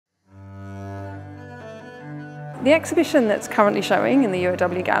The exhibition that's currently showing in the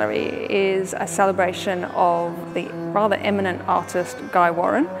UOW Gallery is a celebration of the rather eminent artist Guy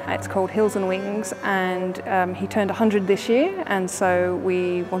Warren. It's called Hills and Wings, and he turned 100 this year, and so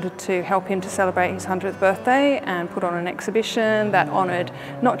we wanted to help him to celebrate his 100th birthday and put on an exhibition that honoured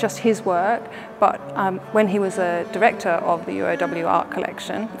not just his work, but when he was a director of the UOW Art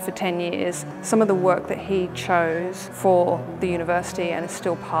Collection for 10 years, some of the work that he chose for the university and is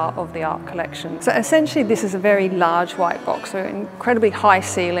still part of the art collection. So essentially this is a very large white box, so incredibly high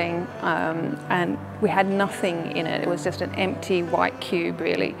ceiling, and we had nothing in it. It was just an empty white cube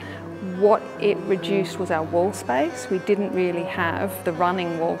really. What it reduced was our wall space. We didn't really have the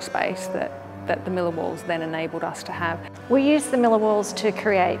running wall space that the Mila-walls then enabled us to have. We use the Mila-walls to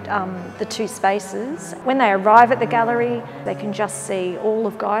create the two spaces. When they arrive at the gallery, they can just see all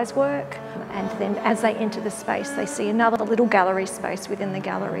of Guy's work, and then as they enter the space, they see another little gallery space within the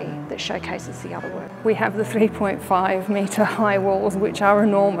gallery that showcases the other work. We have the 3.5 metre high walls, which are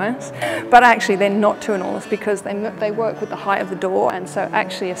enormous, but actually they're not too enormous because they work with the height of the door, and so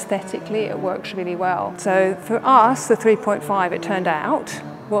actually aesthetically it works really well. So for us, the 3.5, it turned out,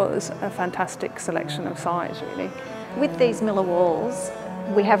 was a fantastic selection of size really. With these Mila-walls,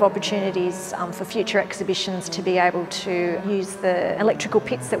 we have opportunities for future exhibitions to be able to use the electrical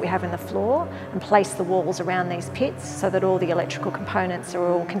pits that we have in the floor and place the walls around these pits so that all the electrical components are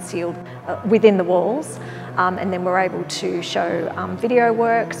all concealed within the walls, and then we're able to show video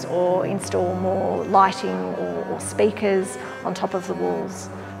works or install more lighting or speakers on top of the walls.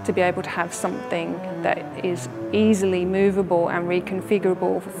 To be able to have something that is easily movable and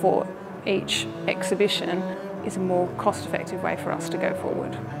reconfigurable for each exhibition is a more cost-effective way for us to go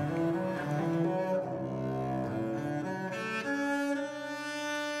forward.